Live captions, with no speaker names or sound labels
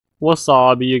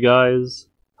Wasabi, you guys.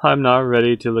 I'm not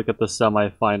ready to look at the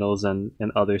semifinals and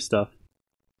other stuff.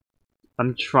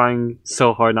 I'm trying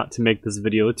so hard not to make this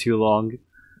video too long,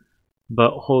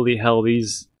 but holy hell,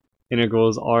 these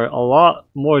integrals are a lot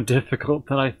more difficult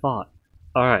than I thought.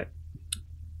 Alright.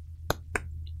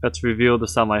 Let's reveal the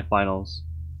semifinals.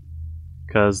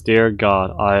 Cause dear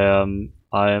God,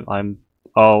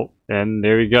 oh, and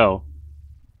there we go.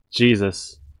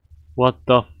 Jesus. What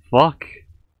the fuck?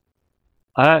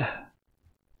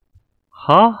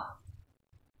 Huh?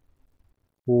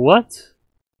 What?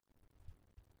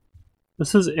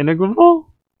 This is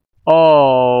integrable?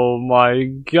 Oh my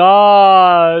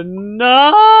God,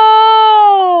 no!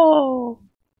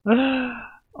 I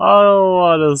don't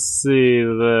wanna see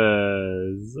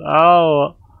this.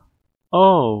 Oh,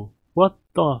 what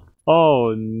the?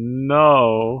 Oh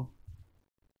no.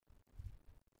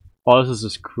 Oh, this is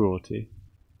just cruelty.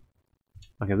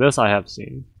 Okay, this I have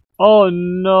seen. Oh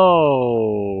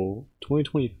no!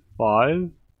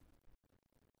 2025?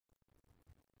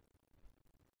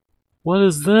 What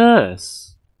is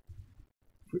this?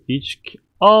 For each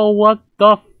oh, what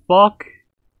the fuck?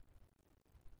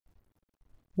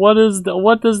 What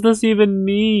does this even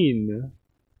mean?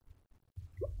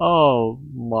 Oh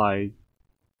my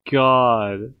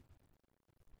God.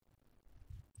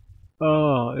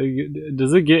 Oh,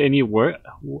 does it get any worse?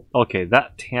 Okay,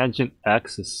 that tangent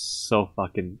x is so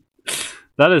fucking...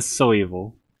 That is so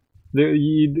evil.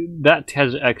 That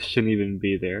tangent x shouldn't even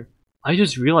be there. I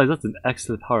just realized that's an x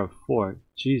to the power of 4.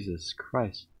 Jesus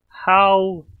Christ.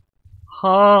 How?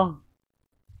 Huh?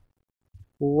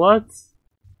 What?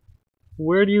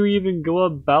 Where do you even go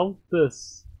about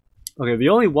this? Okay, the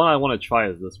only one I want to try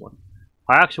is this one.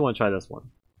 I actually want to try this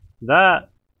one. That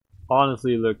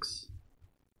honestly looks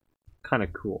kind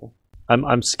of cool.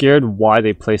 I'm scared why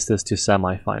they placed this to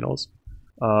semifinals.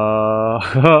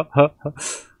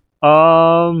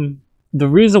 The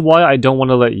reason why I don't want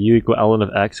to let u equal ln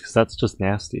of x, because that's just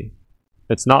nasty.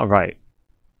 It's not right.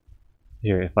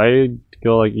 Here, if I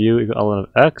go like u equal ln of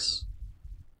x,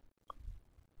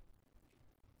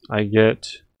 I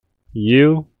get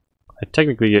u. I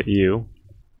technically get u,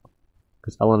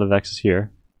 because ln of x is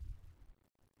here.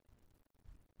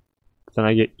 Then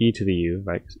I get e to the u,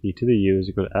 right? Because e to the u is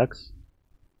equal to x,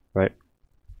 right?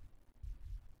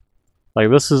 Like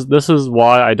this is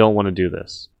why I don't want to do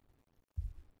this.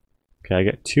 Okay, I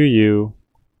get 2u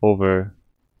over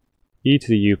e to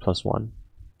the u plus 1.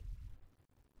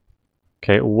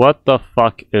 Okay, what the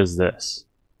fuck is this?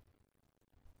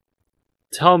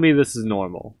 Tell me this is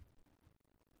normal.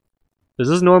 Is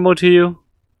this normal to you?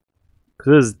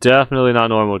 Because this is definitely not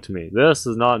normal to me. This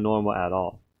is not normal at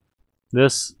all.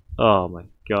 This, oh my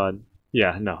God.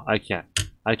 Yeah, no, I can't.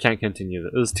 I can't continue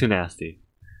this. This is too nasty.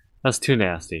 That's too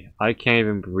nasty. I can't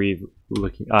even breathe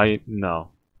looking.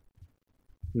 No.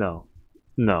 No.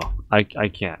 No. I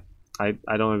can't. I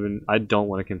don't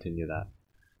want to continue that.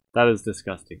 That is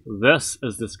disgusting. This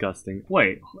is disgusting.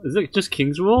 Wait, is it just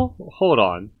King's Rule? Hold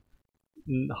on.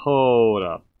 Hold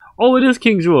up. Oh, it is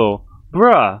King's Rule.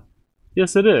 Bruh.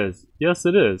 Yes, it is. Yes,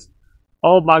 it is.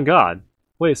 Oh my God.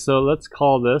 Wait, so let's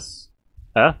call this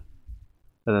F.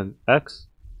 And then X.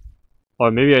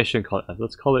 Or maybe I shouldn't call it F.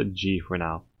 Let's call it G for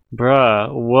now. Bruh,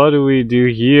 what do we do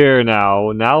here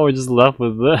now? Now we're just left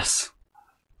with this.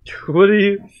 What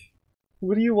do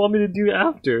you want me to do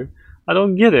after? I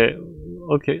don't get it.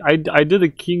 Okay, I did the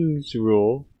King's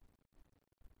Rule.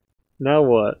 Now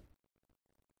what?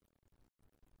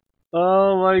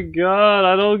 Oh my God,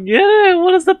 I don't get it.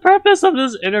 What is the purpose of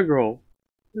this integral?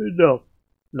 No.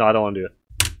 No, I don't want to do it.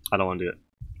 I don't want to do it.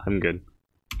 I'm good.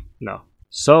 No.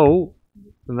 So,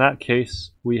 in that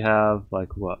case, we have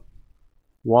like what?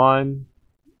 We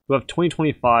have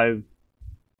 2025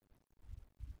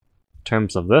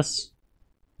 terms of this.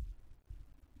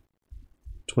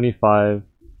 25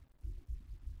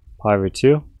 pi over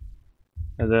 2.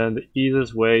 And then the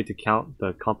easiest way to count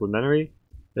the complementary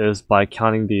is by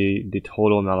counting the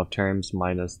total amount of terms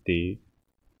minus the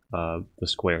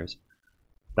squares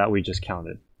that we just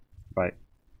counted, right?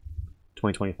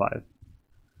 2025.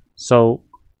 So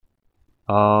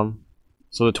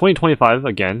so the 2025,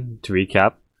 again, to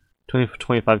recap,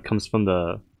 2025 comes from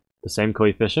the same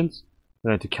coefficients,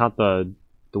 and then to count the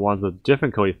ones with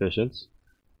different coefficients,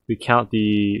 we count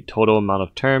the total amount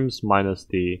of terms minus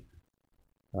the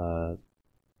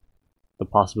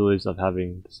possibilities of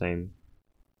having the same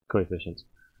coefficients.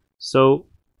 So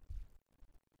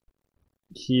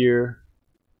here,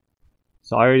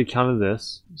 so I already counted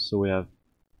this, so we have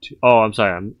two. Oh, I'm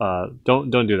sorry. Don't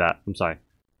do that. I'm sorry.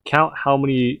 Count how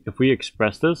many. If we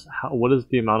express this, what is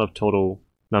the amount of total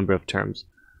number of terms?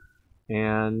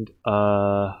 And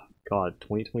god,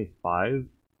 2025?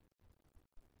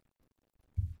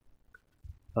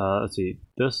 Let's see,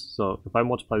 this, so if I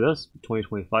multiply this by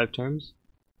 2025 terms,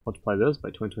 multiply this by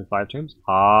 2025 terms,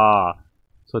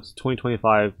 so it's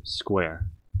 2025 square,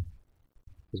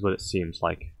 is what it seems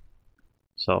like.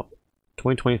 So,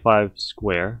 2025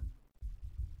 square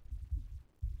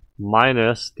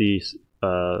minus these,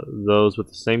 those with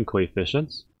the same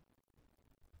coefficients.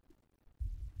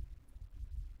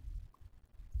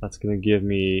 That's gonna give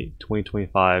me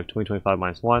 2025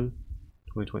 minus 1,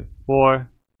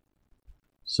 2024.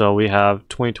 So we have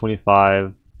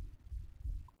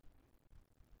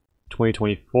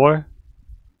 2024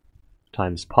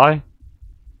 times pi.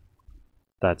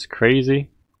 That's crazy.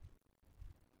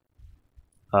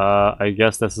 I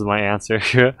guess this is my answer.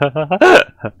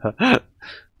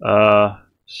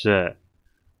 Shit.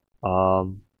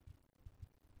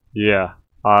 Yeah.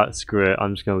 Screw it.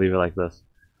 I'm just gonna leave it like this.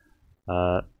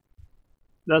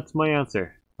 That's my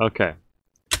answer. Okay.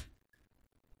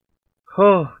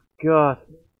 Oh god.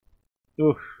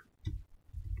 Oof.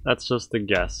 That's just a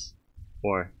guess.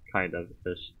 Or kind of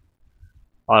ish.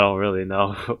 I don't really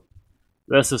know.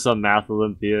 This is some math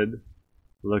Olympiad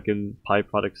looking pi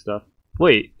product stuff.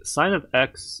 Wait, sine of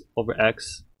x over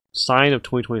x, sine of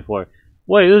 2024.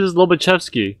 Wait, this is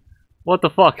Lobachevsky. What the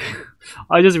fuck?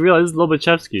 I just realized this is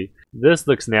Lobachevsky. This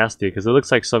looks nasty because it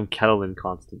looks like some Catalan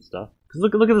constant stuff. Cause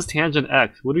look at this tangent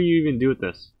x. What do you even do with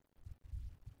this?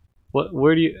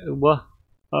 Where do you what?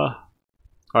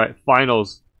 Alright,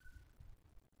 finals.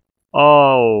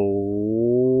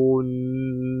 Oh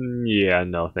yeah,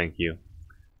 no, thank you.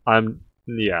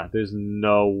 Yeah, there's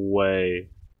no way.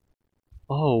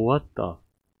 Oh, what the?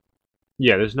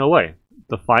 Yeah, there's no way.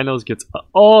 The finals gets.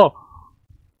 Oh!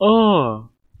 Oh!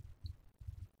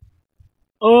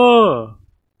 Oh!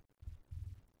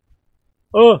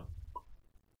 Oh!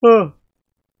 Oh!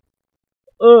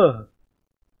 Oh!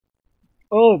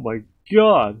 Oh my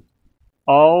god!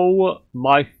 Oh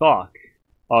my fuck!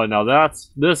 Oh, now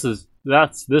this is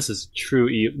true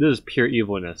evil. This is pure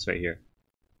evilness right here.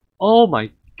 Oh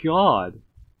my god!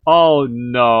 Oh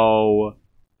no!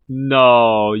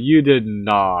 No, you did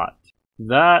not.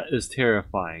 That is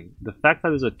terrifying. The fact that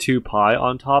there's a 2 pi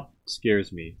on top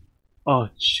scares me. Oh,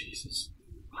 Jesus.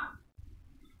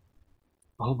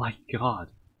 Oh my god.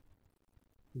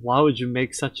 Why would you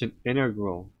make such an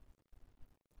integral?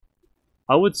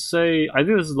 I would say, I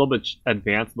think this is a little bit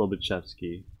advanced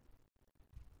Lobachevsky.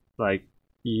 Like,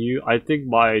 I think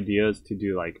my idea is to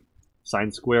do like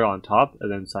sine square on top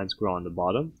and then sine square on the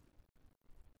bottom.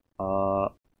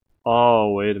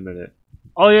 Oh, wait a minute.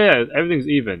 Oh yeah, everything's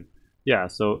even. Yeah,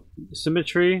 so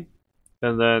symmetry,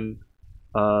 and then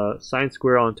sine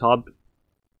square on top,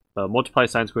 multiply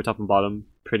sine square top and bottom,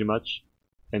 pretty much,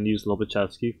 and use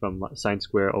Lobachevsky from sine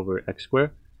square over x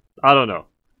square. I don't know.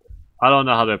 I don't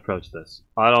know how to approach this.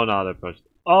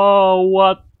 Oh,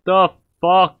 what the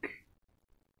fuck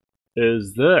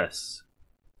is this?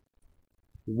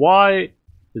 Why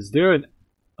is there an...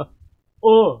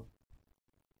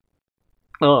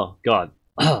 oh god.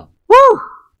 Woo!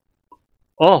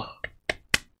 Oh,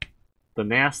 the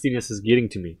nastiness is getting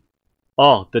to me.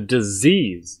 Oh, the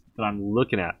disease that I'm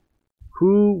looking at.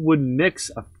 Who would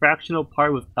mix a fractional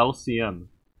part with LCM?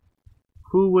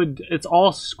 Who would... It's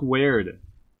all squared.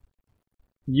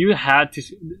 You had to...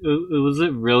 Was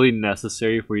it really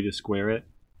necessary for you to square it?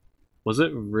 Was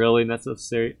it really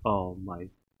necessary? Oh my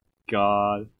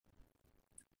god.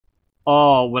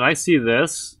 Oh, when I see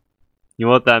this, you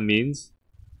know what that means?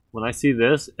 When I see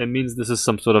this, it means this is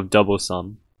some sort of double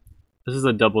sum. This is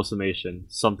a double summation,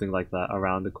 something like that,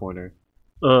 around the corner.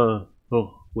 Oh,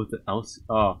 with the else?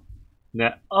 Oh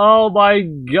my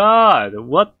god!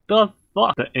 What the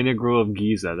fuck? The integral of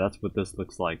Giza, that's what this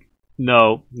looks like.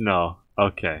 No,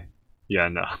 okay. Yeah,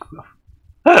 no.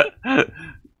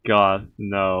 God,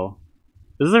 no.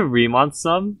 This is a Riemann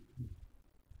sum?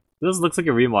 This looks like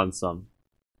a Riemann sum.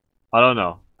 I don't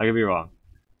know. I could be wrong.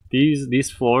 These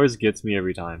floors gets me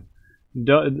every time.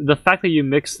 The fact that you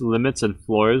mix limits and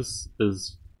floors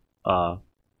is oh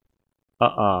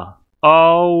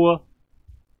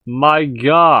my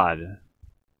god.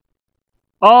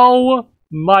 Oh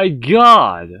my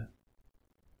god.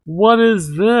 What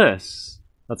is this?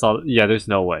 That's all. Yeah, there's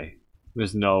no way.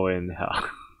 There's no way in hell.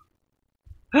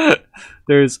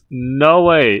 There's no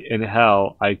way in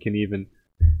hell I can even...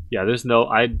 Yeah, there's no...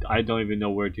 I don't even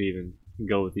know where to even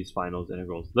go with these finals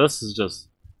integrals. This is just...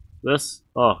 This...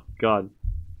 Oh, God.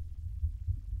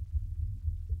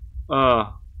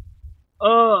 Oh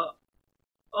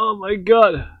my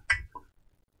God.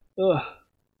 The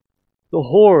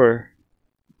horror.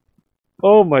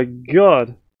 Oh my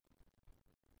God.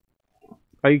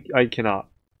 I cannot.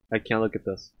 I can't look at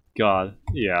this. God,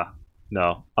 yeah.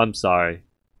 No, I'm sorry.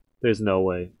 There's no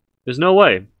way. There's no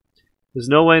way. There's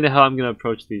no way in hell I'm gonna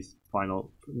approach these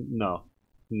final. No.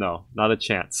 No, not a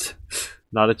chance.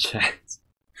 Not a chance.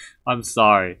 I'm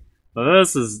sorry. But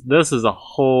this is a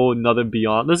whole nother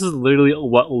beyond. This is literally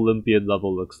what Olympiad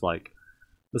level looks like.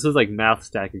 This is like math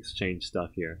stack exchange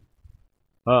stuff here.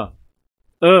 Oh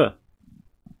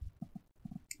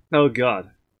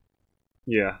god.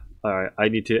 Yeah. Alright, I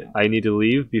need to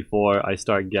leave before I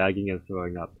start gagging and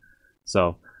throwing up.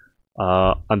 So,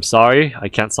 I'm sorry, I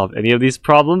can't solve any of these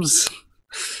problems.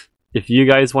 If you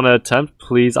guys want to attempt,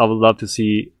 please, I would love to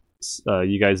see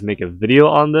you guys make a video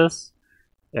on this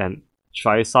and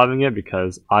try solving it,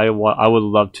 because I would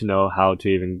love to know how to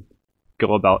even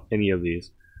go about any of these.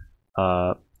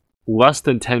 Less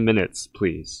than 10 minutes,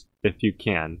 please, if you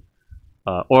can.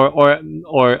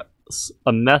 Or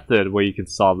a method where you can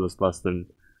solve this less than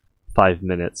 5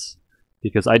 minutes,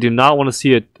 because I do not want to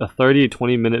see a 30 to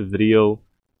 20 minute video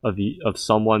of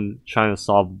someone trying to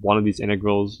solve one of these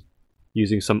integrals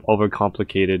using some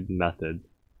overcomplicated method,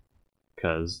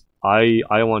 because I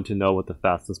want to know what the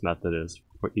fastest method is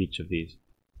for each of these,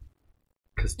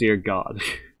 because dear god.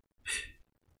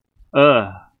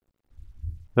 Alright,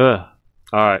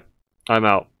 I'm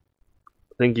out.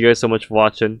 Thank you guys so much for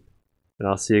watching, and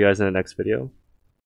I'll see you guys in the next video.